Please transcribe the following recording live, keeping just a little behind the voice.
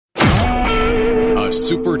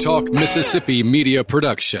SuperTalk Mississippi media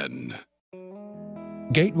production.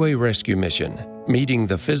 Gateway Rescue Mission, meeting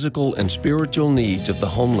the physical and spiritual needs of the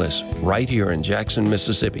homeless right here in Jackson,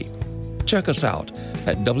 Mississippi. Check us out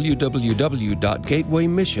at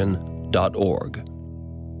www.gatewaymission.org.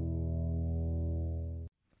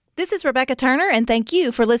 This is Rebecca Turner, and thank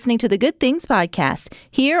you for listening to the Good Things Podcast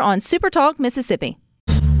here on SuperTalk Mississippi.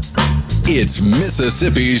 It's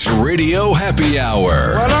Mississippi's Radio Happy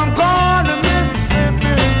Hour. Well, I'm going to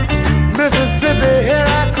Mississippi, here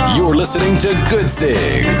I come. You're listening to Good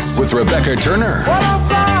Things with Rebecca Turner. Well, I'm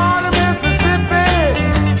going to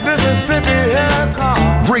Mississippi, here I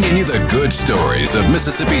come. Bringing you the good stories of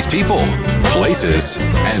Mississippi's people, places,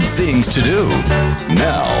 and things to do.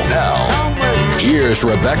 Now, here's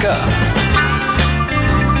Rebecca.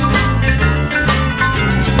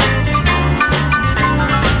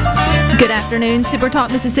 Good afternoon, Super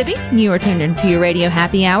Talk Mississippi. You are tuned into your Radio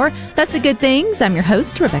Happy Hour. That's the Good Things. I'm your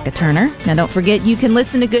host, Rebecca Turner. Now, don't forget, you can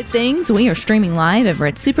listen to Good Things. We are streaming live over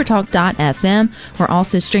at supertalk.fm. We're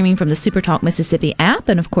also streaming from the Supertalk Mississippi app.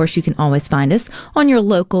 And, of course, you can always find us on your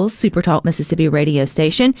local Supertalk Mississippi radio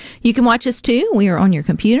station. You can watch us, too. We are on your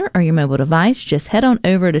computer or your mobile device. Just head on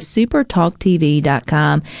over to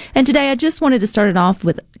supertalktv.com. And today, I just wanted to start it off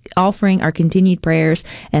with offering our continued prayers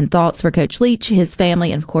and thoughts for Coach Leach, his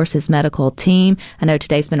family, and, of course, his medical team. I know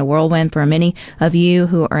today's been a whirlwind for many of you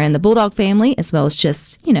who are in the Bulldog family, as well as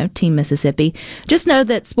just, Team Mississippi. Just know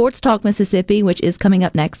that Sports Talk Mississippi, which is coming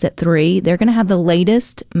up next at 3, they're going to have the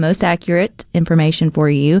latest, most accurate information for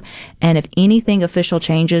you. And if anything official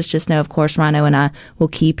changes, just know, of course, Rhino and I will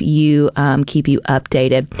keep you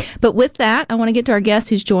updated. But with that, I want to get to our guest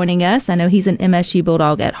who's joining us. I know he's an MSU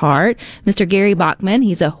Bulldog at heart, Mr. Gary Bachman.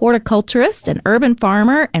 He's a horticulturist, an urban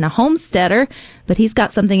farmer, and a homesteader, but he's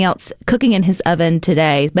got something else cooking in his oven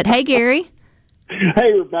today. But hey, Gary.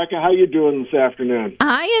 Hey, Rebecca, how you doing this afternoon?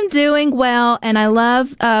 I am doing well, and I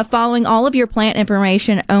love following all of your plant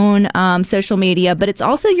information on social media, but it's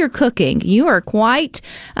also your cooking. You are quite,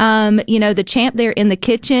 the champ there in the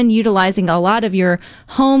kitchen, utilizing a lot of your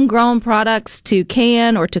homegrown products to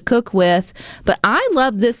can or to cook with. But I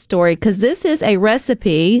love this story because this is a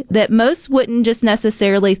recipe that most wouldn't just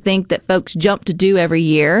necessarily think that folks jump to do every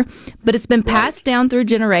year, but it's been passed down through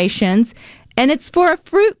generations, and it's for a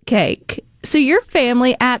fruit cake. So your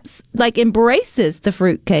family embraces the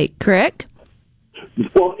fruitcake, correct?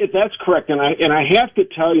 Well, if that's correct, and I have to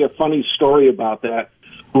tell you a funny story about that.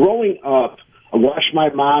 Growing up, I watched my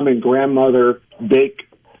mom and grandmother bake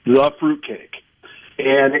the fruitcake,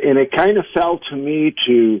 and it kind of fell to me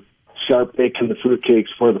to start baking the fruitcakes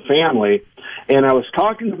for the family. And I was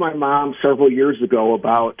talking to my mom several years ago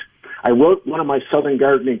about, I wrote one of my Southern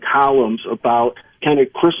Gardening columns about kind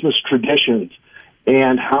of Christmas traditions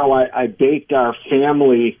and how I baked our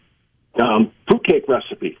family fruitcake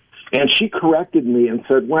recipe. And she corrected me and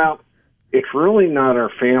said, well, it's really not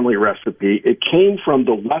our family recipe. It came from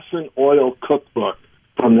the Wesson Oil Cookbook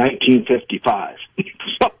from 1955.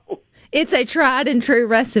 It's a tried and true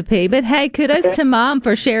recipe, but hey, kudos to Mom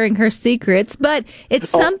for sharing her secrets. But it's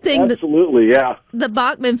something absolutely, yeah. The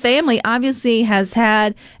Bachman family obviously has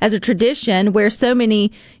had as a tradition where so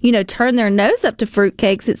many, turn their nose up to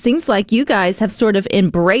fruitcakes. It seems like you guys have sort of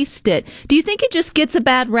embraced it. Do you think it just gets a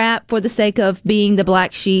bad rap for the sake of being the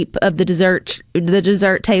black sheep of the dessert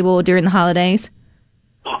table during the holidays?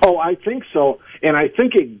 Oh, I think so. And I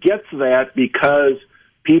think it gets that because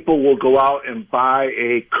people will go out and buy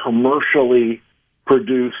a commercially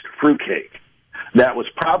produced fruitcake that was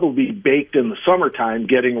probably baked in the summertime,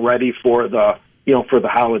 getting ready for the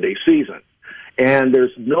holiday season. And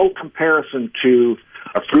there's no comparison to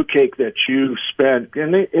a fruitcake that you spend,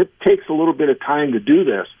 and it takes a little bit of time to do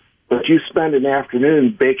this, but you spend an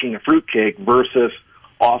afternoon baking a fruitcake versus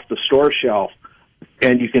off the store shelf,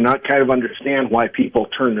 and you can kind of understand why people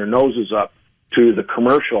turn their noses up to the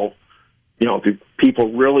commercial.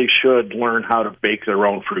 People really should learn how to bake their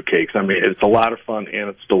own fruitcakes. I mean, it's a lot of fun and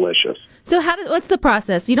it's delicious. So what's the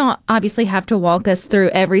process? You don't obviously have to walk us through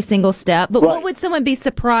every single step, but What would someone be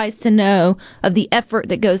surprised to know of the effort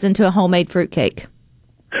that goes into a homemade fruitcake?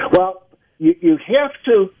 Well, you have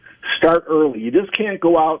to start early. You just can't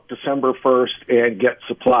go out December 1st and get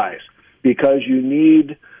supplies because you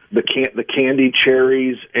need the candied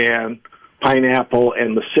cherries and pineapple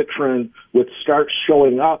and the citron would start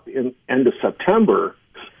showing up in end of September,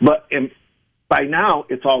 but by now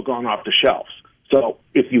it's all gone off the shelves. So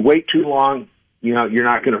if you wait too long, you're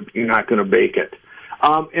not going to bake it.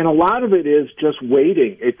 And a lot of it is just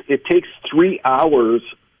waiting. It takes 3 hours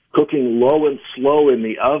cooking low and slow in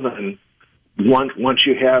the oven. Once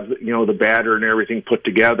you have the batter and everything put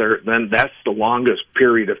together, then that's the longest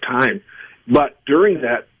period of time. But during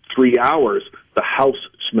that 3 hours, the house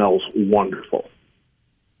smells wonderful.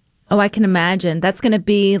 Oh, I can imagine. That's going to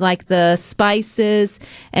be like the spices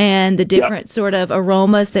and the different sort of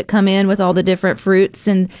aromas that come in with all the different fruits,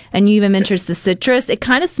 and you even mentioned the citrus. It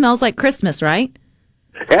kind of smells like Christmas, right?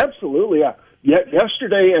 Absolutely. Yeah.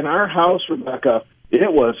 Yesterday in our house, Rebecca,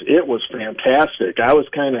 it was fantastic. I was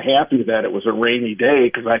kind of happy that it was a rainy day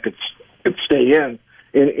because I could stay in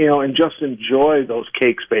and just enjoy those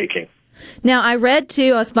cakes baking. Now, I read,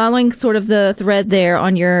 too, I was following sort of the thread there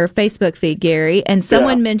on your Facebook feed, Gary, and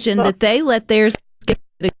someone mentioned that they let theirs get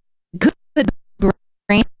a good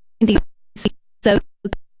brandy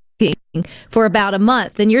soaking for about a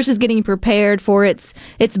month, and yours is getting prepared for its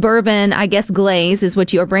bourbon, I guess, glaze is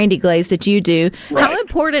what your brandy glaze that you do. Right. How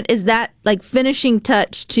important is that, like, finishing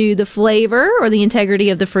touch to the flavor or the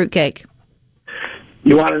integrity of the fruitcake?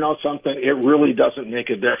 You want to know something? It really doesn't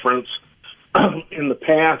make a difference. In the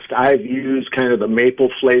past, I've used kind of the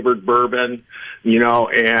maple-flavored bourbon,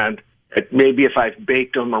 and maybe if I've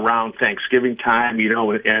baked them around Thanksgiving time,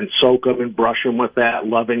 and soak them and brush them with that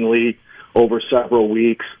lovingly over several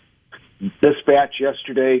weeks. This batch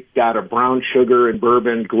yesterday got a brown sugar and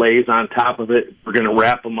bourbon glaze on top of it. We're going to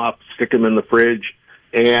wrap them up, stick them in the fridge,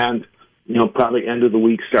 and, probably end of the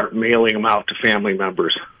week start mailing them out to family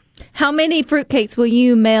members. How many fruitcakes will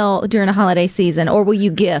you mail during a holiday season, or will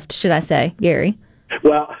you gift, should I say, Gary?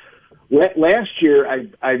 Well, last year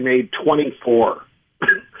I made 24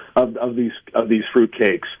 of these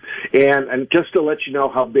fruitcakes, and just to let you know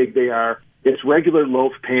how big they are, it's regular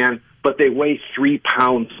loaf pan, but they weigh 3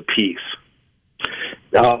 pounds apiece.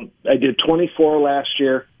 I did 24 last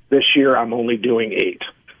year. This year I'm only doing 8.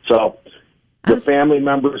 So the family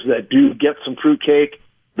members that do get some fruitcake,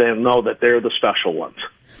 they'll know that they're the special ones.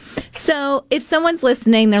 So if someone's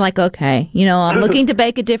listening, they're like, okay, I'm looking to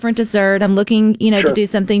bake a different dessert. I'm looking, to do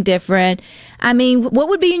something different. I mean, what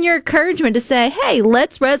would be in your encouragement to say, hey,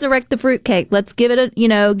 let's resurrect the fruitcake. Let's give it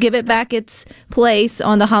give it back its place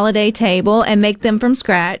on the holiday table and make them from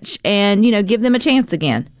scratch and, give them a chance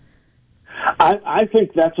again. I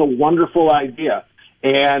think that's a wonderful idea.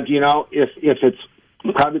 And, if it's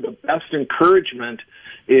probably the best encouragement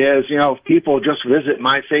is, if people just visit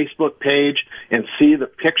my Facebook page and see the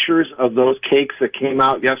pictures of those cakes that came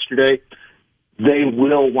out yesterday, they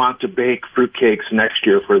will want to bake fruitcakes next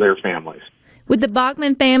year for their families. Would the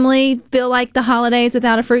Bachman family feel like the holidays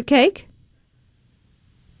without a fruitcake?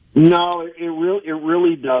 No, it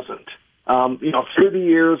really doesn't. Through the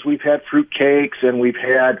years, we've had fruitcakes and we've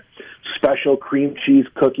had special cream cheese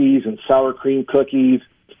cookies and sour cream cookies.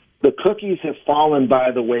 The cookies have fallen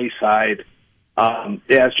by the wayside.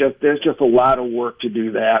 There's just a lot of work to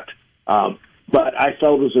do that. But I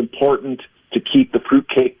felt it was important to keep the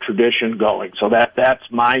fruitcake tradition going. So that's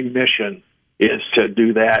my mission, is to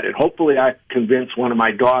do that. And hopefully I convince one of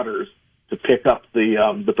my daughters to pick up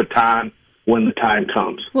the baton when the time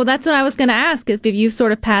comes. Well, that's what I was going to ask, if you've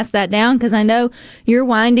sort of passed that down, because I know you're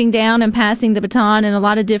winding down and passing the baton in a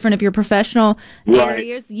lot of different of your professional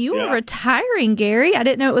areas. You were retiring, Gary. I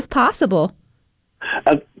didn't know it was possible.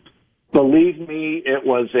 Believe me, it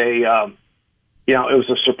was it was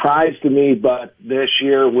a surprise to me. But this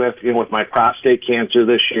year, with my prostate cancer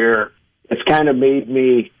this year, it's kind of made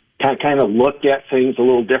me kind of look at things a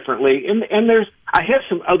little differently. And I have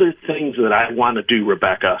some other things that I want to do,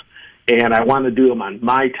 Rebecca, and I want to do them on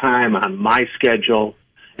my time, on my schedule.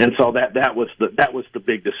 And so that was the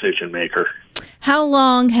big decision maker. How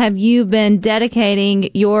long have you been dedicating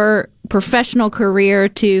your professional career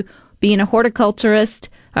to being a horticulturist,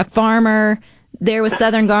 a farmer, there with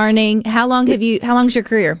Southern Gardening? How long's your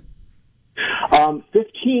career?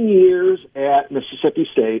 15 years at Mississippi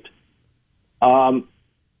State, 10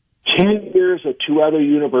 years at 2 other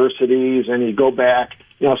universities, and you go back,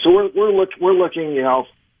 so we're looking,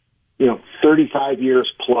 35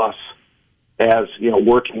 years plus as,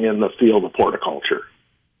 working in the field of horticulture.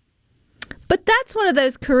 But that's one of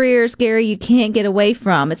those careers, Gary, you can't get away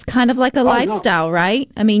from. It's kind of like a lifestyle, no.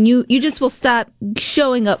 Right? I mean, you just will stop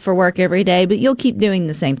showing up for work every day, but you'll keep doing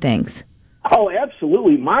the same things. Oh,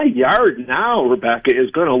 absolutely. My yard now, Rebecca,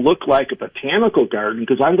 is going to look like a botanical garden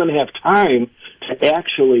because I'm going to have time to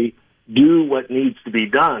actually do what needs to be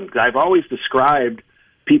done. I've always described,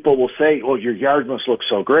 people will say, oh, your yard must look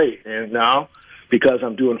so great. And now, because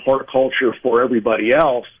I'm doing horticulture for everybody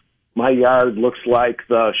else, my yard looks like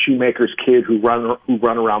the shoemaker's kid who run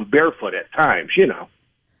around barefoot at times,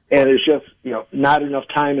 And it's just, not enough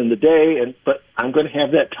time in the day, but I'm going to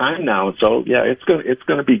have that time now. And so, yeah, it's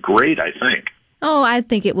going to be great, I think. Oh, I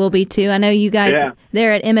think it will be too. I know you guys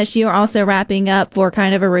there at MSU are also wrapping up for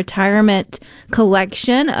kind of a retirement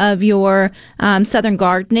collection of your Southern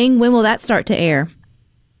Gardening. When will that start to air?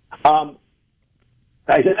 I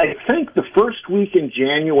think the first week in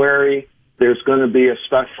January, there's going to be a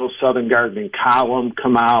special Southern Gardening column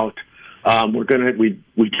come out.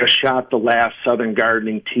 We just shot the last Southern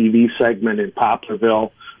Gardening TV segment in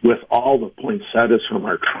Poplarville with all the poinsettias from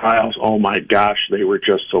our trials. Oh my gosh, they were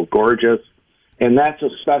just so gorgeous. And that's a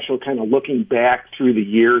special kind of looking back through the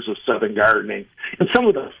years of Southern Gardening and some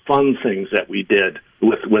of the fun things that we did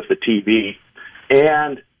with the TV.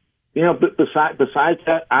 And, but besides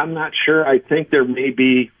that, I'm not sure. I think there may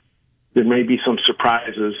be some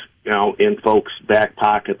surprises, in folks' back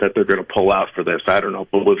pocket that they're going to pull out for this. I don't know,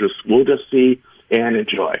 but we'll just see and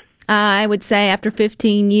enjoy. I would say after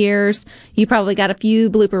 15 years, you probably got a few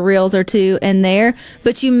blooper reels or two in there.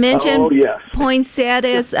 But you mentioned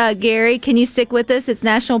poinsettias, Gary. Can you stick with us? It's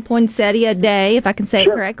National Poinsettia Day, if I can say it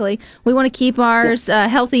correctly. We want to keep ours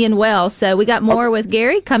healthy and well. So we got more with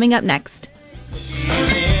Gary coming up next.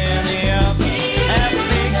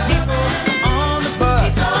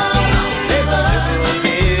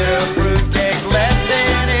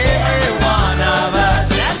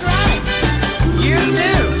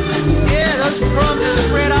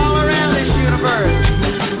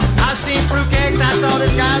 I saw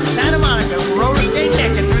this guy in Santa Monica roller skate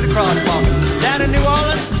naked through the crosswalk. Down in New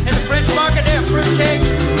Orleans, in the French market, there are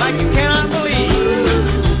fruitcakes like you cannot believe.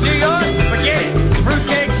 New York, forget it,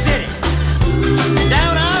 Fruitcake City.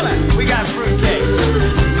 Down Island, we got fruitcakes.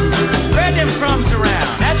 Spread them crumbs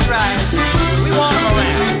around, that's right, we want them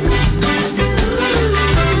around.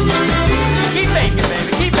 Keep baking,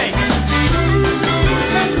 baby, keep baking.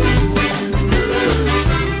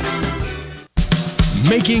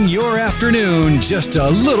 Making your afternoon just a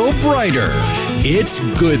little brighter. It's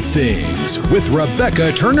Good Things with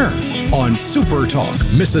Rebecca Turner on Super Talk,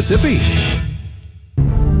 Mississippi.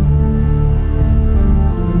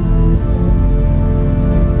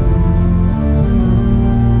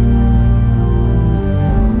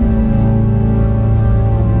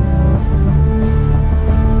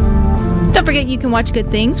 Don't forget you can watch Good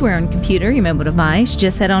Things. We're on computer, your mobile device.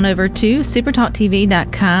 Just head on over to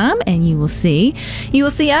supertalktv.com and you will see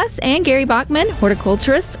us and Gary Bachman,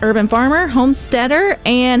 horticulturist, urban farmer, homesteader,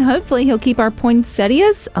 and hopefully he'll keep our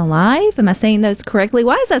poinsettias alive. Am I saying those correctly?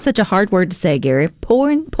 Why is that such a hard word to say, Gary?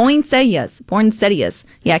 Poinsettias.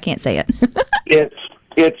 Yeah, I can't say it. I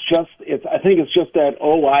think it's just that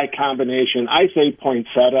OI combination. I say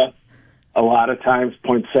poinsettia a lot of times,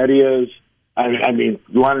 poinsettias. I mean,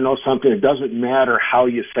 you want to know something? It doesn't matter how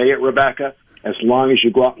you say it, Rebecca, as long as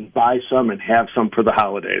you go out and buy some and have some for the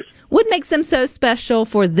holidays. What makes them so special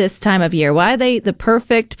for this time of year? Why are they the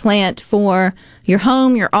perfect plant for your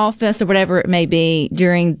home, your office, or whatever it may be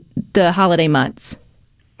during the holiday months?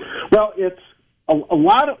 Well, it's a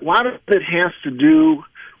lot of it has to do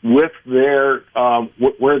with their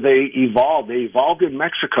where they evolved. They evolved in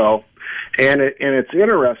Mexico. And it's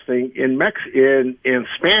interesting in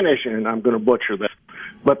Spanish, and I'm going to butcher this,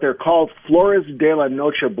 but they're called Flores de la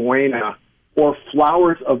Nochebuena, or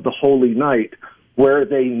flowers of the Holy Night, where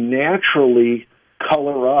they naturally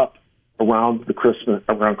color up around Christmas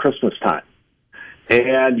time.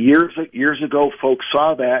 And years ago, folks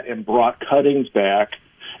saw that and brought cuttings back,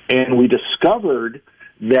 and we discovered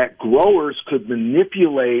that growers could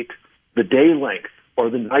manipulate the day length or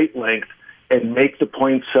the night length and make the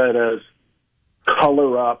poinsettias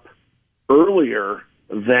color up earlier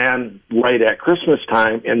than right at Christmas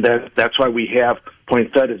time, and that's why we have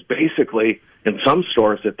poinsettias basically in some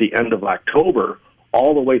stores at the end of October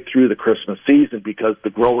all the way through the Christmas season, because the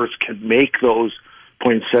growers can make those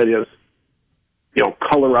poinsettias,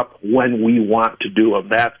 color up when we want to do them.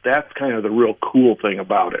 That's kind of the real cool thing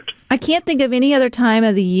about it. I can't think of any other time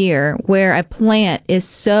of the year where a plant is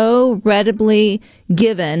so readily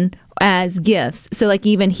given as gifts. So like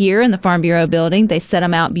even here in the Farm Bureau building, they set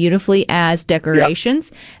them out beautifully as decorations.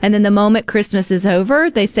 Yep. And then the moment Christmas is over,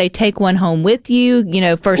 they say, take one home with you,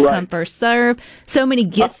 first come, first serve. So many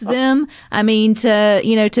gift them. I mean,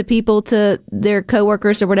 to people, to their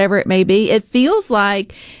coworkers or whatever it may be. It feels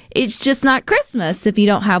like it's just not Christmas if you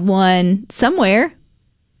don't have one somewhere.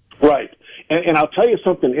 Right. And I'll tell you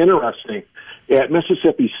something interesting. At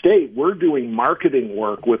Mississippi State, we're doing marketing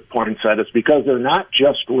work with poinsettias because they're not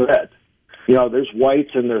just red. There's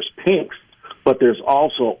whites and there's pinks, but there's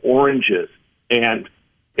also oranges and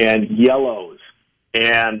yellows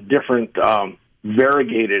and different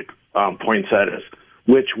variegated poinsettias,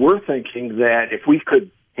 which we're thinking that if we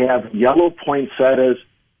could have yellow poinsettias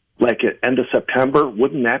like at end of September,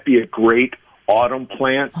 wouldn't that be a great autumn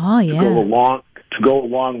plant to go to go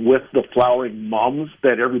along with the flowering mums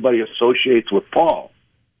that everybody associates with fall.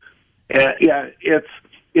 And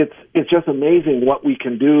it's just amazing what we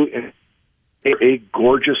can do in a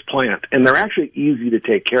gorgeous plant, and they're actually easy to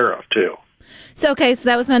take care of too. So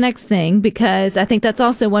that was my next thing, because I think that's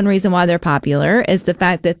also one reason why they're popular is the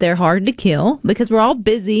fact that they're hard to kill, because we're all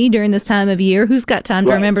busy during this time of year. Who's got time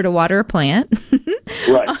to remember to water a plant?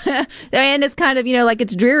 Right. And it's kind of, like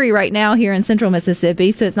it's dreary right now here in central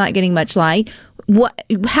Mississippi, so it's not getting much light.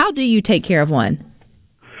 How do you take care of one?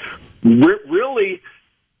 Really,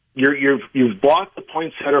 you've bought the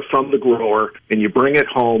poinsettia from the grower and you bring it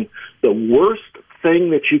home. The worst thing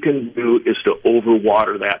that you can do is to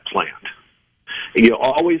overwater that plant. You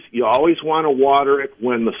always want to water it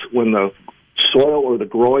when the soil or the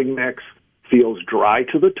growing mix feels dry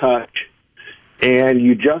to the touch, and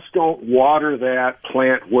you just don't water that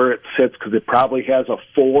plant where it sits because it probably has a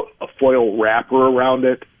foil wrapper around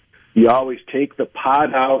it. You always take the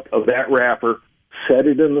pot out of that wrapper, set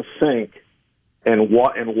it in the sink, and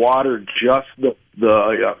water just the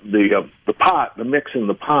pot, the mix in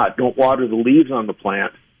the pot. Don't water the leaves on the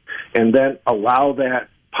plant, and then allow that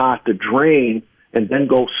pot to drain, and then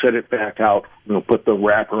go set it back out. Put the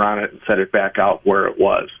wrapper on it and set it back out where it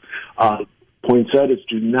was. Poinsettias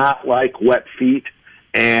do not like wet feet,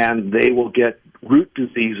 and they will get root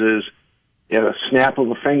diseases at a snap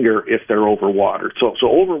of a finger if they're overwatered. So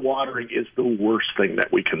overwatering is the worst thing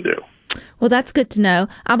that we can do. Well, that's good to know.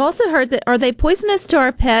 I've also heard that, are they poisonous to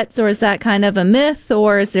our pets, or is that kind of a myth,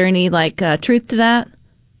 or is there any truth to that?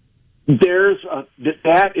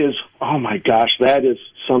 That is, oh my gosh, that is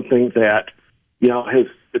something that,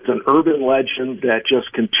 it's an urban legend that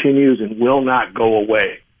just continues and will not go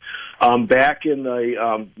away. Back in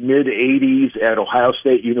the mid-'80s at Ohio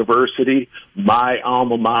State University, my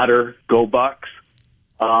alma mater, Go Bucks,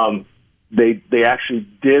 they actually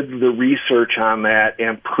did the research on that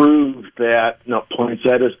and proved that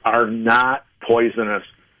poinsettias are not poisonous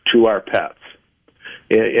to our pets.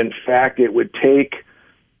 In fact, it would take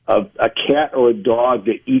a cat or a dog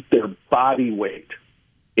to eat their body weight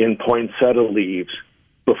in poinsettia leaves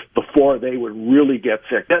before they would really get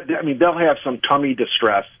sick. They'll have some tummy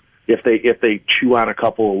distress if they chew on a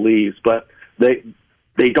couple of leaves, but they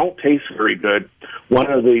don't taste very good. One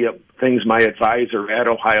of the things my advisor at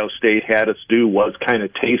Ohio State had us do was kind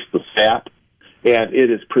of taste the sap, and it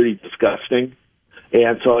is pretty disgusting.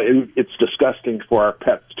 And so it's disgusting for our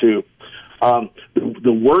pets too.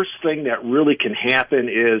 The worst thing that really can happen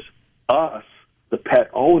is us, the pet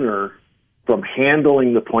owner, from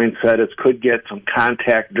handling the poinsettias could get some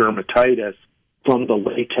contact dermatitis from the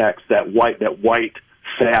latex, that white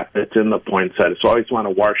sap that's in the poinsettia. So always want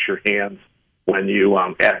to wash your hands when you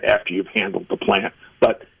after you've handled the plant.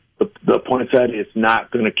 But the poinsettia is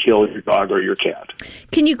not going to kill your dog or your cat.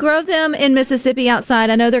 Can you grow them in Mississippi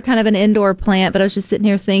outside? I know they're kind of an indoor plant, but I was just sitting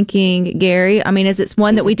here thinking, Gary, is it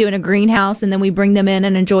one that we do in a greenhouse and then we bring them in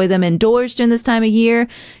and enjoy them indoors during this time of year?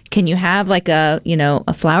 Can you have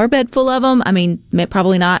a flower bed full of them?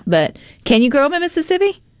 Probably not, but can you grow them in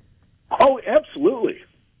Mississippi? Oh, absolutely.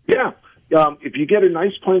 Yeah. If you get a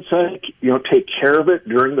nice poinsettia, take care of it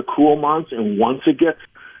during the cool months, and once it gets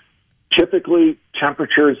typically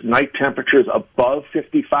night temperatures above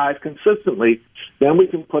 55 consistently, then we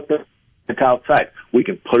can put them outside. We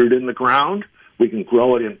can put it in the ground. We can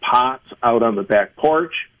grow it in pots out on the back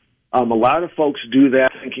porch. A lot of folks do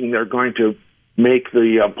that thinking they're going to make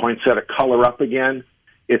the poinsettia color up again.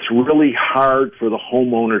 It's really hard for the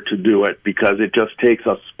homeowner to do it because it just takes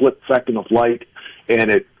a split second of light,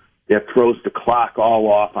 and it throws the clock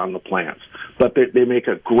all off on the plants. But they make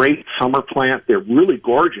a great summer plant. They're really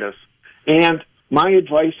gorgeous. And my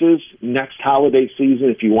advice is, next holiday season,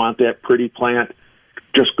 if you want that pretty plant,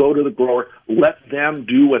 just go to the grower, let them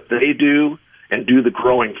do what they do and do the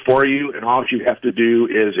growing for you, and all you have to do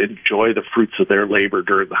is enjoy the fruits of their labor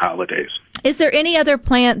during the holidays. Is there any other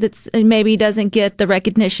plant that's maybe doesn't get the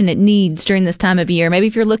recognition it needs during this time of year? Maybe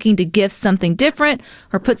if you're looking to gift something different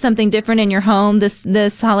or put something different in your home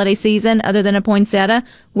this holiday season other than a poinsettia,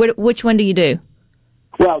 which one do you do?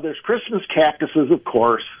 Well, there's Christmas cactuses, of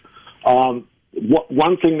course.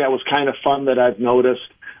 One thing that was kind of fun that I've noticed,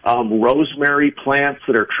 rosemary plants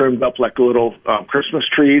that are trimmed up like little Christmas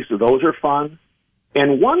trees. Those are fun.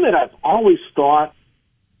 And one that I've always thought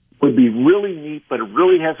would be really neat, but it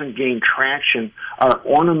really hasn't gained traction, are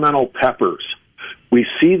ornamental peppers. We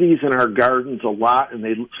see these in our gardens a lot,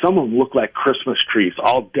 and some of them look like Christmas trees,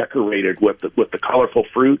 all decorated with the colorful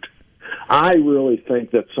fruit. I really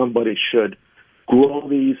think that somebody should grow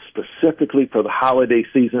these specifically for the holiday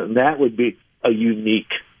season, and that would be a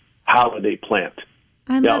unique holiday plant.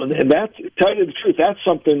 And that's, to tell you the truth, that's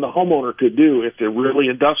something the homeowner could do if they're really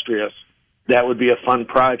industrious. That would be a fun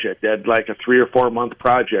project. That'd like a 3 or 4 month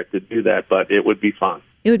project to do that, but it would be fun.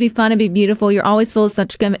 It would be fun and be beautiful. You're always full of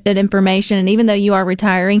such good information. And even though you are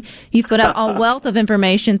retiring, you've put out a wealth of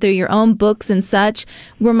information through your own books and such.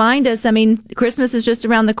 Remind us, I mean, Christmas is just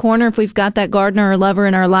around the corner. If we've got that gardener or lover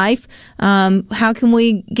in our life, how can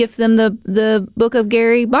we gift them the book of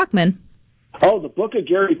Gary Bachman? Oh, the book of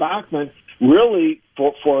Gary Bachman, really,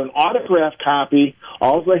 for an autographed copy,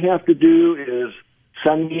 all they have to do is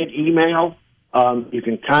send me an email. You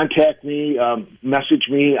can contact me, message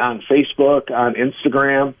me on Facebook, on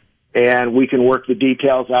Instagram, and we can work the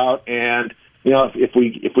details out. And if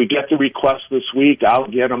we get the request this week, I'll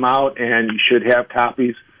get them out, and you should have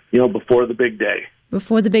copies, before the big day.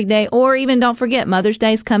 Before the big day, or even don't forget Mother's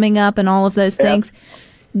Day's coming up, and all of those things.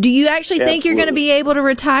 Do you actually think you're going to be able to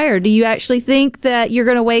retire? Do you actually think that you're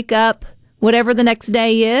going to wake up whatever the next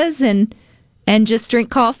day is and just drink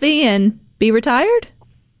coffee and be retired?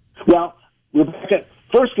 Well, Rebecca,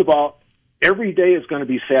 first of all, every day is going to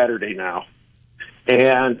be Saturday now,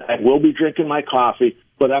 and I will be drinking my coffee,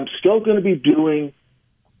 but I'm still going to be doing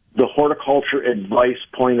the horticulture advice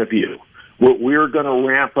point of view. We're going to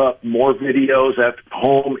ramp up more videos at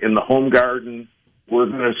home in the home garden. We're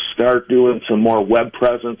going to start doing some more web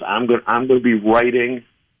presence. I'm going to be writing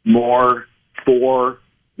more for,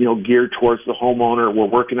 geared towards the homeowner. We're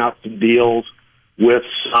working out some deals with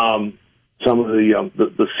some of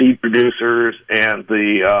the seed producers and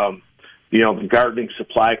the gardening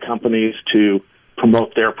supply companies to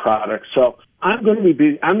promote their products. So I'm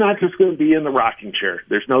not just going to be in the rocking chair.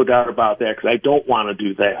 There's no doubt about that, because I don't want to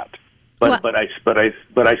do that. But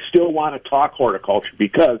I still want to talk horticulture,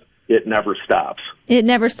 because it never stops. It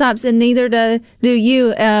never stops, and neither do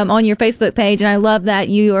you on your Facebook page. And I love that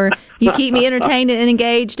you keep me entertained and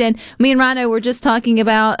engaged. And me and Rhino were just talking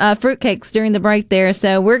about fruitcakes during the break there.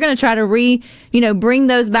 So we're going to try to bring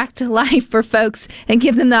those back to life for folks and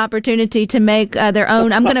give them the opportunity to make their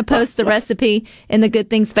own. I'm going to post the recipe in the Good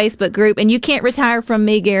Things Facebook group. And you can't retire from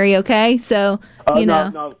me, Gary. Okay, so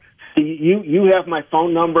No. See, you have my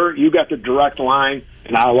phone number. You got the direct line.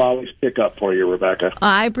 And I'll always pick up for you, Rebecca.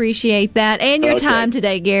 I appreciate that. And your time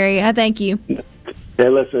today, Gary. I thank you. Hey,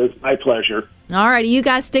 listen, it's my pleasure. All righty, you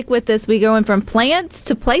guys stick with us. We're going from plants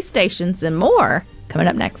to PlayStations and more coming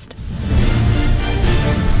up next.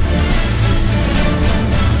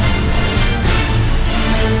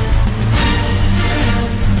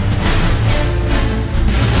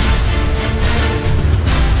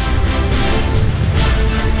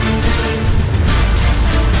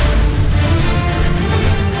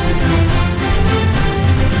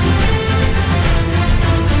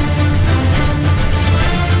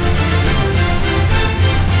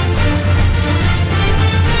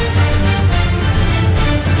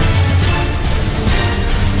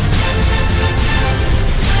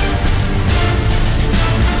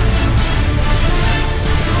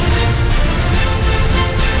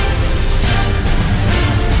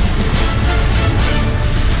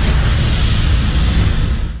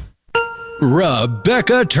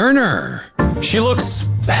 Rebecca Turner. She looks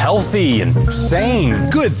healthy and sane.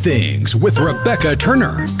 Good Things with Rebecca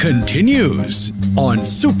Turner continues on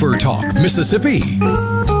Super Talk Mississippi.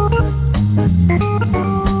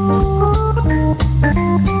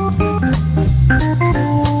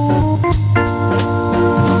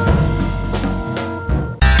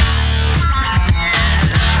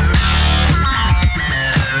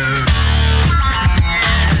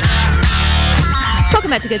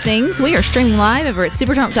 Back to Good Things. We are streaming live over at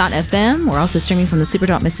supertalk.fm. We're also streaming from the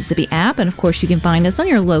Supertalk Mississippi app, and of course you can find us on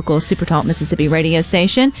your local Supertalk Mississippi radio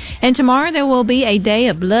station. And tomorrow there will be a day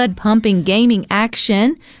of blood pumping gaming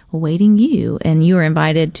action awaiting you, and you are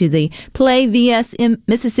invited to the Play VS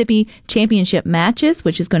Mississippi Championship matches,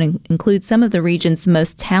 which is going to include some of the region's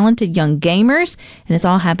most talented young gamers, and it's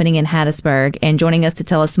all happening in Hattiesburg. And joining us to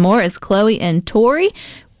tell us more is Chloe and Tori.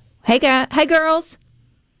 Hey girls.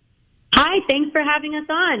 Hi, thanks for having us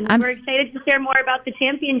on. We're excited to share more about the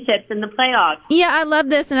championships and the playoffs. Yeah, I love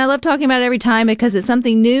this, and I love talking about it every time because it's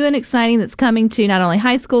something new and exciting that's coming to not only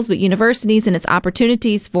high schools but universities, and it's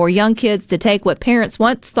opportunities for young kids to take what parents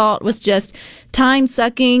once thought was just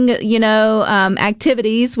time-sucking,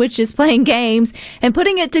 activities, which is playing games, and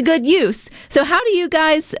putting it to good use. So how do you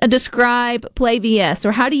guys describe Play VS,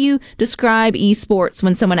 or how do you describe esports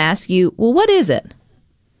when someone asks you, well, what is it?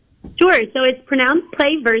 Sure. So it's pronounced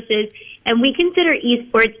Play Versus, and we consider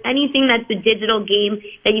esports anything that's a digital game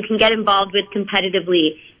that you can get involved with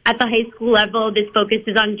competitively. At the high school level, this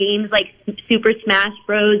focuses on games like Super Smash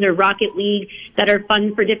Bros. Or Rocket League that are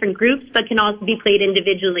fun for different groups but can also be played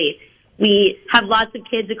individually. We have lots of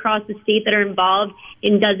kids across the state that are involved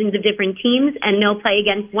in dozens of different teams, and they'll play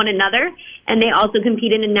against one another, and they also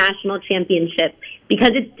compete in a national championship.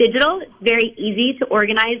 Because it's digital, it's very easy to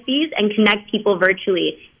organize these and connect people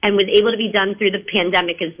virtually, and was able to be done through the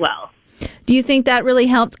pandemic as well. Do you think that really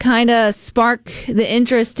helped kind of spark the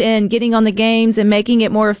interest in getting on the games and making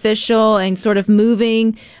it more official and sort of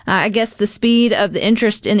moving, I guess, the speed of the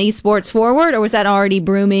interest in esports forward, or was that already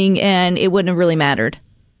brooming and it wouldn't have really mattered?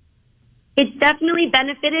 It's definitely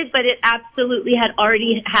benefited, but it absolutely had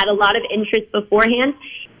already had a lot of interest beforehand.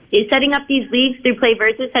 Setting up these leagues through Play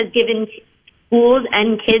Versus has given schools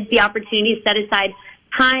and kids the opportunity to set aside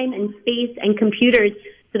time and space and computers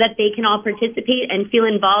so that they can all participate and feel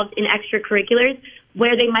involved in extracurriculars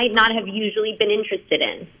where they might not have usually been interested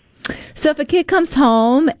in. So if a kid comes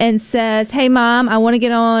home and says, "Hey, Mom, I want to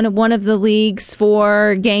get on one of the leagues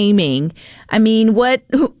for gaming," I mean, what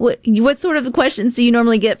sort of questions do you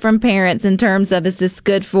normally get from parents in terms of, is this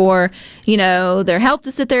good for, their health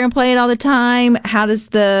to sit there and play it all the time? How does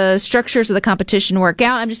the structures of the competition work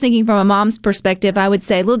out? I'm just thinking from a mom's perspective, I would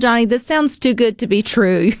say, "Little Johnny, this sounds too good to be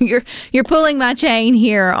true. You're pulling my chain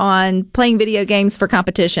here on playing video games for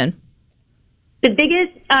competition." The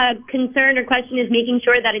biggest concern or question is making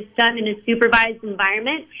sure that it's done in a supervised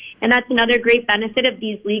environment. And that's another great benefit of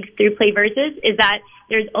these leagues through Play Versus, is that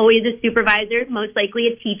there's always a supervisor, most likely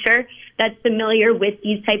a teacher, that's familiar with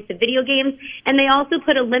these types of video games. And they also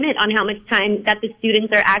put a limit on how much time that the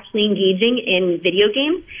students are actually engaging in video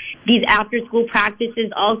games. These after-school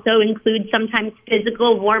practices also include sometimes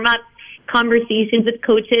physical warm-ups, conversations with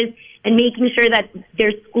coaches, and making sure that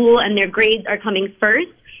their school and their grades are coming first,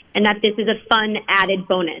 and that this is a fun added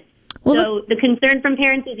bonus. So the concern from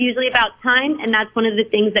parents is usually about time, and that's one of the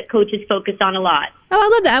things that coaches focus on a lot. Oh, I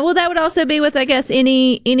love that. Well, that would also be with, I guess,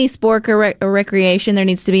 any sport or recreation. There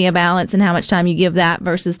needs to be a balance in how much time you give that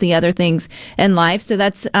versus the other things in life. So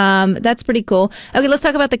that's pretty cool. Okay, let's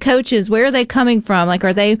talk about the coaches. Where are they coming from? Like,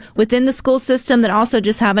 are they within the school system that also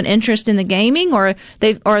just have an interest in the gaming, or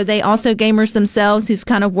are they also gamers themselves who've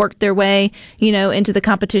kind of worked their way, into the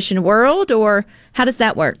competition world, or how does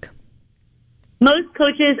that work? Most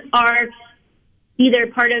coaches are either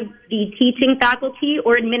part of the teaching faculty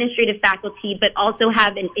or administrative faculty, but also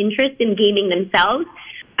have an interest in gaming themselves.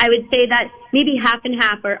 I would say that maybe half and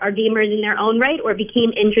half are gamers in their own right, or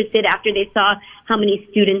became interested after they saw how many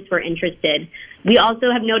students were interested. We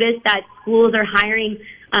also have noticed that schools are hiring,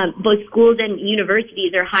 both schools and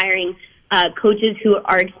universities are hiring coaches who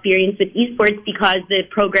are experienced with esports, because the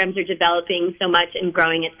programs are developing so much and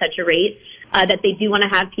growing at such a rate that they do want to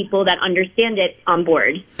have people that understand it on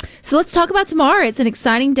board. So let's talk about tomorrow. It's an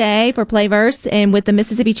exciting day for Playverse, and with the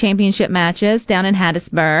Mississippi Championship matches down in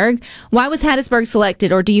Hattiesburg. Why was Hattiesburg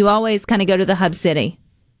selected, or do you always kind of go to the hub city?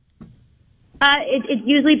 It's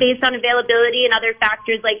usually based on availability and other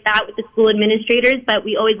factors like that with the school administrators, but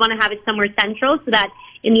we always want to have it somewhere central so that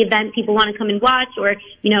in the event people want to come and watch, or,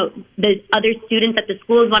 the other students at the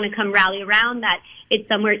schools want to come rally around, that it's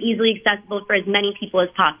somewhere easily accessible for as many people as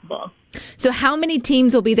possible. So how many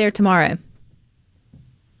teams will be there tomorrow?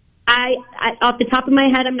 I off the top of my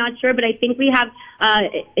head, I'm not sure, but I think we have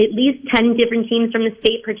at least 10 different teams from the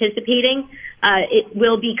state participating. It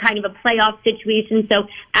will be kind of a playoff situation, so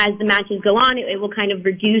as the matches go on, it will kind of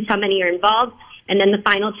reduce how many are involved, and then the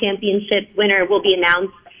final championship winner will be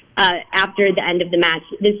announced after the end of the match.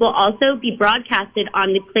 This will also be broadcasted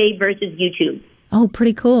on the Play Versus YouTube. Oh,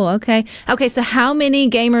 pretty cool. Okay, so how many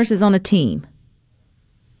gamers is on a team?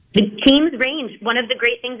 The teams range. One of the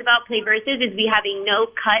great things about Play Versus is we have a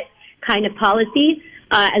no-cut kind of policy.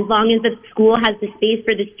 As long as the school has the space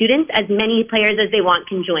for the students, as many players as they want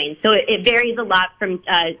can join. So it varies a lot from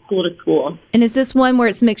school to school. And is this one where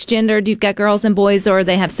it's mixed gendered? You've got girls and boys, or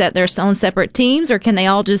they have set their own separate teams, or can they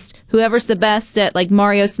all just, whoever's the best at like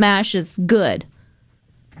Mario Smash is good?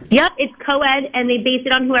 Yep, it's co-ed, and they base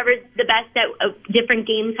it on whoever's the best at different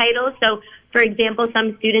game titles. So, for example,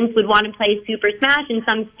 some students would want to play Super Smash, and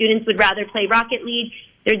some students would rather play Rocket League.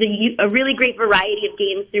 There's a really great variety of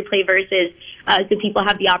games through Play Versus, so people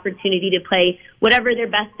have the opportunity to play whatever they're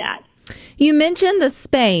best at. You mentioned the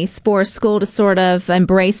space for a school to sort of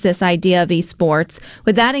embrace this idea of esports.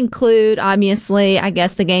 Would that include, obviously, I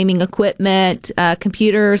guess, the gaming equipment,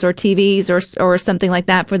 computers or TVs or something like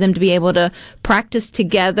that for them to be able to practice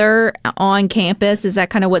together on campus? Is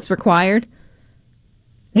that kind of what's required?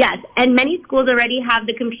 Yes, and many schools already have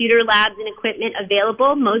the computer labs and equipment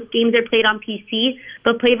available. Most games are played on PC,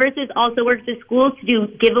 but Play Versus also works with schools to do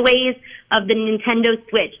giveaways of the Nintendo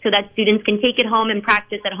Switch so that students can take it home and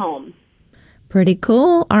practice at home. Pretty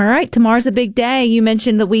cool. All right. Tomorrow's a big day. You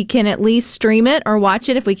mentioned that we can at least stream it or watch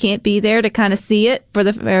it if we can't be there to kind of see it for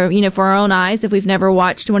for our own eyes if we've never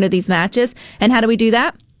watched one of these matches. And how do we do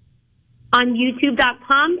that? On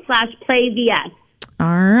youtube.com/playvs. All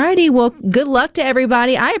righty. Well, good luck to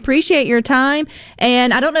everybody. I appreciate your time.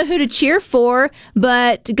 And I don't know who to cheer for,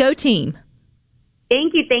 but go team.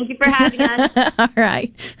 Thank you. Thank you for having us. All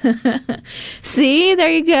right. See, there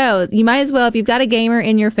you go. You might as well, if you've got a gamer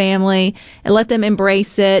in your family, and let them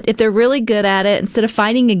embrace it. If they're really good at it, instead of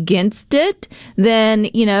fighting against it, then,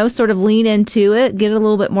 sort of lean into it, get it a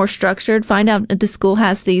little bit more structured, find out if the school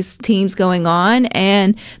has these teams going on,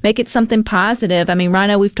 and make it something positive. I mean,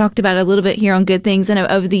 Rhino, we've talked about it a little bit here on Good Things, and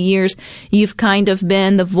over the years, you've kind of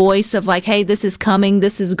been the voice of like, hey, this is coming,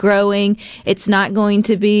 this is growing. It's not going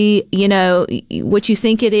to be, what you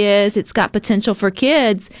think it is. It's got potential for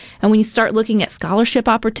kids. And when you start looking at scholarship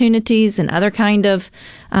opportunities and other kind of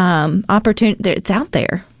opportunity, it's out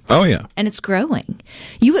there. Oh, yeah. And it's growing.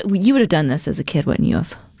 You would have done this as a kid, wouldn't you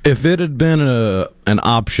have? If it had been an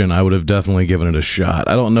option, I would have definitely given it a shot.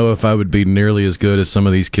 I don't know if I would be nearly as good as some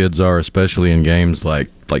of these kids are, especially in games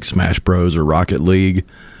like Smash Bros. Or Rocket League,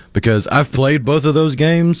 because I've played both of those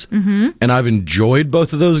games, and I've enjoyed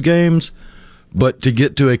both of those games. But to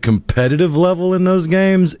get to a competitive level in those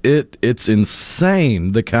games, it's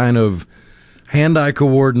insane, the kind of hand-eye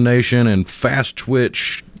coordination and fast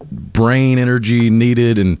twitch brain energy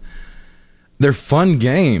needed. And they're fun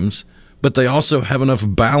games, but they also have enough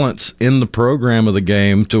balance in the program of the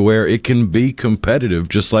game to where it can be competitive,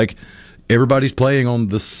 just like everybody's playing on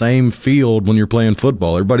the same field when you're playing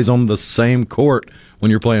football. Everybody's on the same court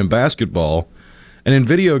when you're playing basketball. And in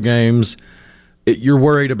video games, you're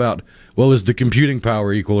worried about, well, is the computing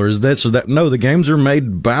power equal, or is that so that? No, the games are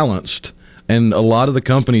made balanced, and a lot of the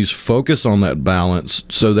companies focus on that balance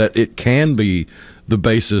so that it can be the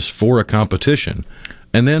basis for a competition.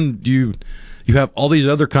 And then you have all these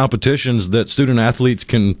other competitions that student athletes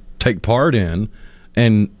can take part in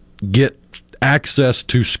and get access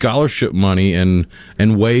to scholarship money and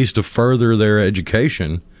ways to further their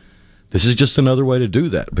education. This is just another way to do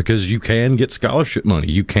that, because you can get scholarship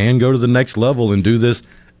money. You can go to the next level and do this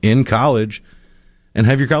in college and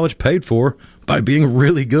have your college paid for by being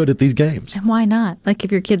really good at these games. And why not? Like,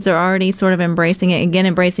 if your kids are already sort of embracing it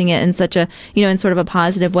in such a, in sort of a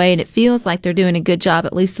positive way, and it feels like they're doing a good job,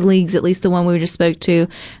 at least the leagues, at least the one we just spoke to,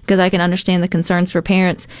 because I can understand the concerns for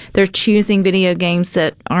parents. They're choosing video games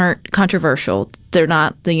that aren't controversial. They're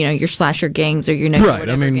not the, your slasher games or your right.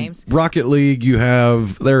 I mean, games. Rocket League,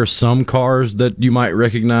 there are some cars that you might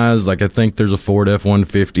recognize. Like, I think there's a Ford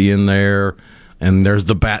F-150 in there, and there's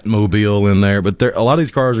the Batmobile in there. But a lot of these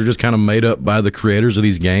cars are just kind of made up by the creators of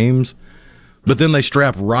these games. But then they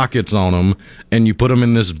strap rockets on them, and you put them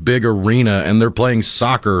in this big arena, and they're playing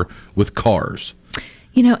soccer with cars.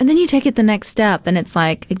 And then you take it the next step, and it's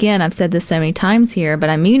like, again, I've said this so many times here, but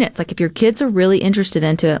I mean it. It's like, if your kids are really interested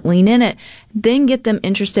into it, lean in it, then get them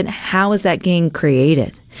interested in how is that game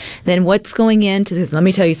created. Then what's going into this? Let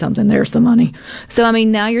me tell you something. There's the money. So, I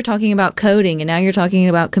mean, now you're talking about coding, and now you're talking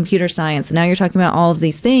about computer science, and now you're talking about all of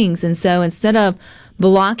these things. And so instead of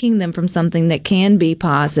blocking them from something that can be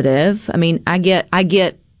positive, I mean, I get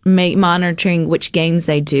monitoring which games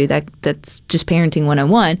they do. That's just parenting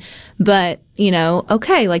 101. But,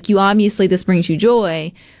 okay, like, you obviously, this brings you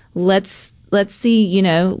joy. Let's see,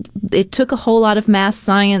 it took a whole lot of math,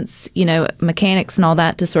 science, mechanics and all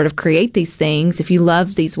that to sort of create these things. If you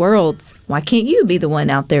love these worlds, why can't you be the one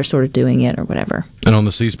out there sort of doing it or whatever? And on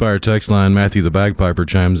the C Spire text line, Matthew the Bagpiper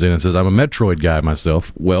chimes in and says, I'm a Metroid guy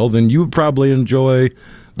myself. Well, then you would probably enjoy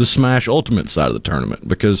the Smash Ultimate side of the tournament,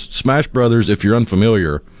 because Smash Brothers, if you're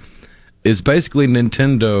unfamiliar, is basically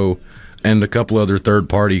Nintendo and a couple other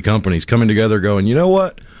third-party companies coming together going, you know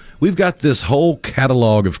what? We've got this whole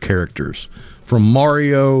catalog of characters, from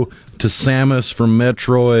Mario to Samus from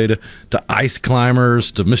Metroid to Ice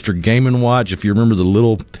Climbers to Mr. Game & Watch, if you remember the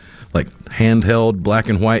little handheld black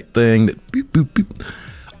and white thing that beep, beep, beep.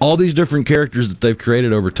 All these different characters that they've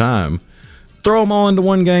created over time, throw them all into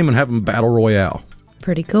one game and have them battle royale.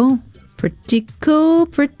 Pretty cool. Pretty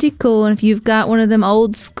cool. And if you've got one of them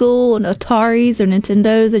old school Ataris or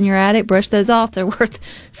Nintendos in your attic, brush those off. They're worth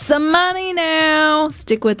some money now.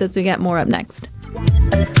 Stick with us. We got more up next.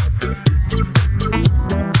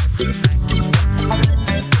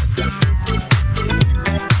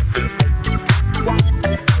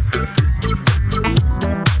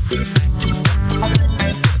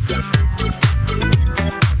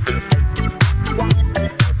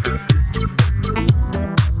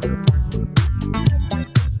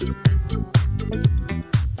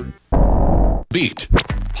 Beat.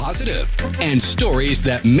 positive, and stories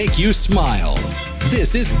that make you smile.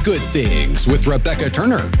 This is Good Things with Rebecca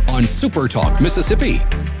Turner on SuperTalk Mississippi,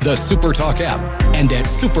 the SuperTalk app, and at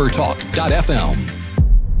supertalk.fm.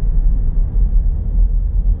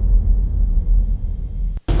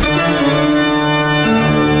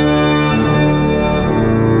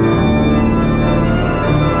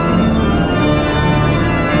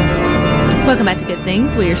 Welcome back to Good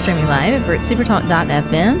Things. We are streaming live over at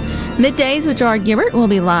supertalk.fm. Middays with Gerard Gilbert will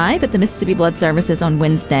be live at the Mississippi Blood Services on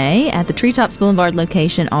Wednesday at the Treetops Boulevard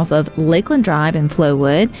location off of Lakeland Drive in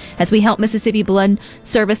Flowood as we help Mississippi Blood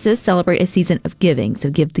Services celebrate a season of giving. So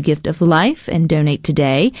give the gift of life and donate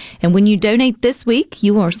today. And when you donate this week,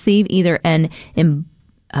 you will receive either a knit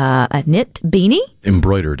beanie.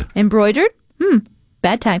 Embroidered.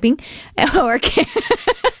 Bad typing. Or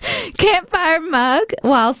campfire mug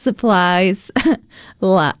while supplies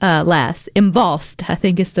last. Embossed, I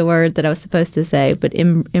think is the word that I was supposed to say, but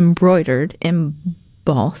embroidered,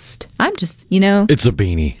 embossed. I'm just, It's a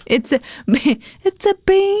beanie. It's a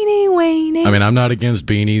beanie weenie. I mean, I'm not against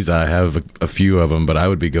beanies. I have a few of them, but I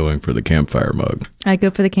would be going for the campfire mug. I go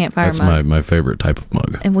for the campfire mug. That's my favorite type of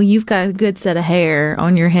mug. And well, you've got a good set of hair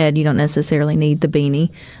on your head. You don't necessarily need the beanie.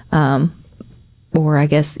 Or I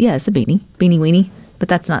guess, yeah, it's a beanie weenie. But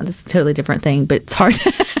that's a totally different thing. But it's hard.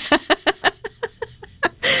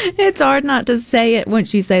 It's hard not to say it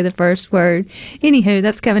once you say the first word. Anywho,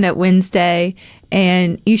 that's coming up Wednesday.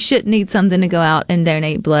 And you shouldn't need something to go out and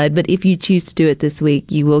donate blood. But if you choose to do it this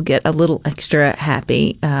week, you will get a little extra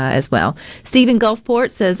happy as well. Stephen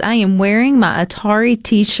Gulfport says, I am wearing my Atari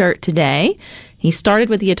t-shirt today. He started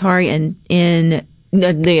with the Atari in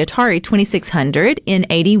the Atari 2600 in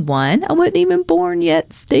 81. I wasn't even born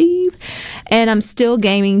yet, Steve. And I'm still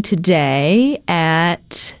gaming today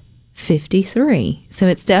at 53. So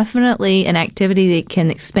it's definitely an activity that can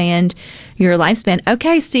expand your lifespan.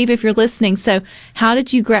 Okay, Steve, if you're listening, so how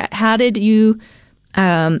did you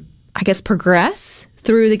progress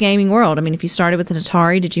through the gaming world? I mean, if you started with an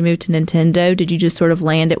Atari, did you move to Nintendo? Did you just sort of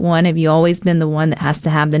land at one? Have you always been the one that has to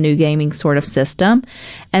have the new gaming sort of system?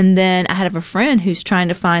 And then I have a friend who's trying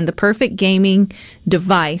to find the perfect gaming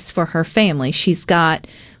device for her family. She's got,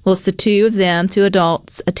 well, it's the two of them, two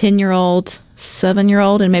adults, a 10-year-old,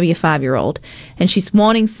 7-year-old, and maybe a 5-year-old. And she's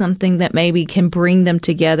wanting something that maybe can bring them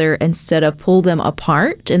together instead of pull them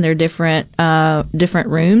apart in their different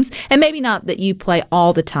rooms. And maybe not that you play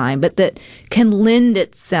all the time, but that can lend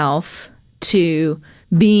itself to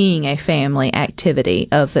being a family activity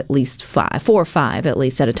of at least 4 or 5 at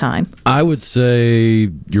least at a time. I would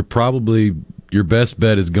say your best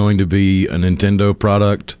bet is going to be a Nintendo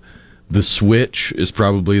product. The Switch is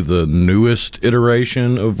probably the newest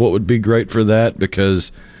iteration of what would be great for that,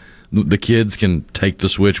 because the kids can take the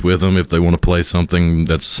Switch with them if they want to play something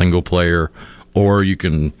that's single player, or you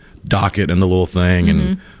can dock it in the little thing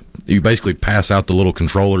and you basically pass out the little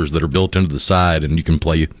controllers that are built into the side, and you can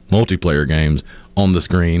play multiplayer games on the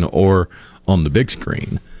screen or on the big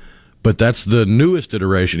screen. But that's the newest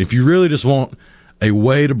iteration. If you really just want a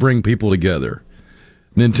way to bring people together,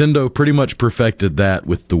 Nintendo pretty much perfected that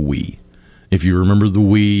with the Wii. If you remember the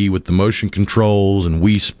Wii with the motion controls and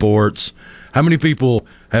Wii Sports, how many people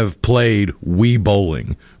have played Wii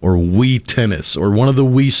Bowling or Wii Tennis or one of the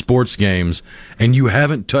Wii Sports games, and you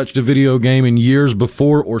haven't touched a video game in years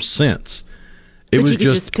before or since? But you could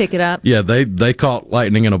just pick it up? Yeah, they caught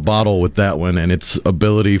lightning in a bottle with that one, and its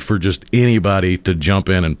ability for just anybody to jump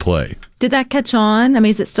in and play. Did that catch on? I mean,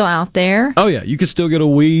 is it still out there? Oh, yeah. You could still get a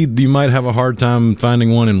Wii. You might have a hard time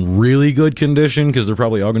finding one in really good condition because they're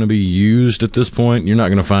probably all going to be used at this point. You're not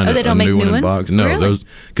going to find a new one in box. No, really?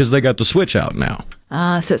 Because they got the Switch out now.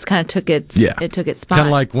 So it's kind of took its spot. Kind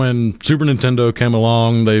of like when Super Nintendo came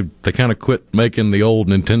along, they kind of quit making the old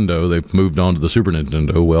Nintendo. They've moved on to the Super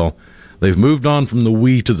Nintendo. Well, they've moved on from the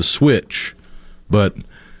Wii to the Switch, but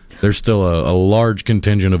there's still a large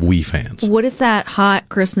contingent of Wii fans. What is that hot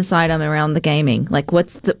Christmas item around the gaming? Like, what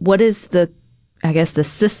is the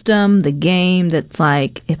system, the game that's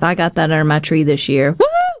like, if I got that under my tree this year, woo!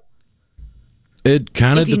 It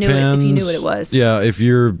kind of depends. If you knew what it was. Yeah,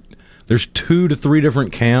 there's 2 to 3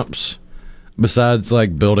 different camps besides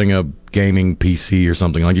like building a gaming PC or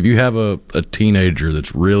something. Like if you have a teenager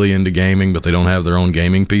that's really into gaming but they don't have their own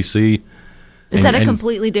gaming PC. Is that a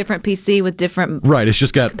completely different PC with different Right, it's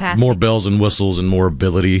just got capacity, more bells and whistles and more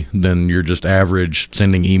ability than your just average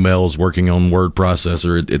sending emails, working on word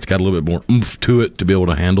processor. It's got a little bit more oomph to it to be able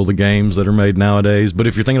to handle the games that are made nowadays. But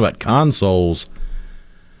if you're thinking about consoles,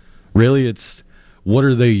 really it's what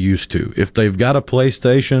are they used to? If they've got a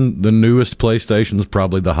PlayStation, the newest PlayStation is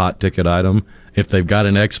probably the hot ticket item. If they've got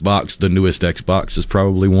an Xbox, the newest Xbox is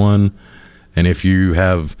probably one. And if you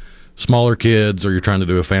have smaller kids or you're trying to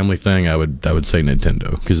do a family thing, I would say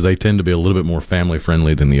Nintendo, because they tend to be a little bit more family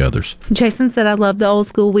friendly than the others. Jason said, I love the old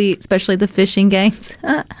school Wii, especially the fishing games.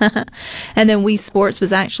 And then Wii Sports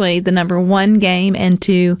was actually the number one game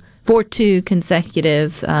for 2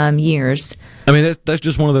 consecutive years. I mean, that's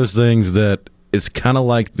just one of those things that it's kind of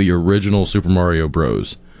like the original Super Mario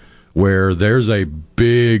Bros., where there's a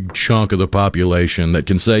big chunk of the population that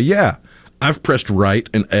can say, yeah, I've pressed right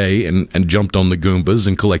and A and jumped on the Goombas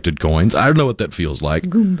and collected coins. I don't know what that feels like.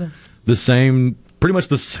 Goombas. Pretty much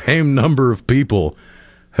the same number of people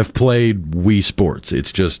have played Wii Sports.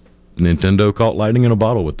 It's just Nintendo caught lightning in a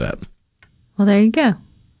bottle with that. Well, there you go.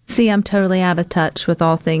 See, I'm totally out of touch with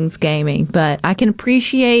all things gaming, but I can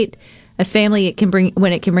appreciate a family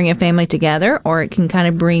when it can bring a family together, or it can kind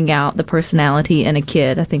of bring out the personality in a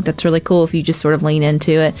kid. I think that's really cool if you just sort of lean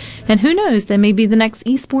into it. And who knows, they may be the next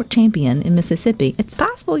esport champion in Mississippi. It's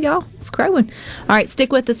possible, y'all. It's growing. All right,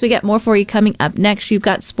 stick with us. We got more for you coming up next. You've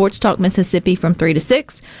got Sports Talk Mississippi from 3 to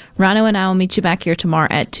 6. Rhino and I will meet you back here tomorrow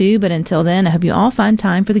at 2. But until then, I hope you all find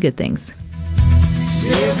time for the good things.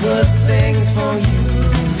 Here good things for you.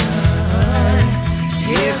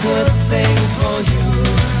 Here good things for you.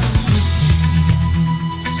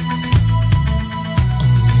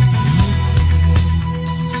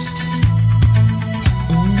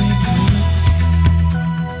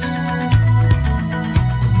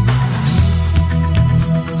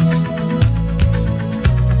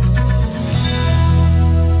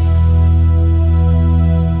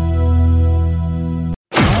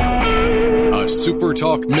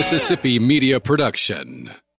 SuperTalk Mississippi Media Production.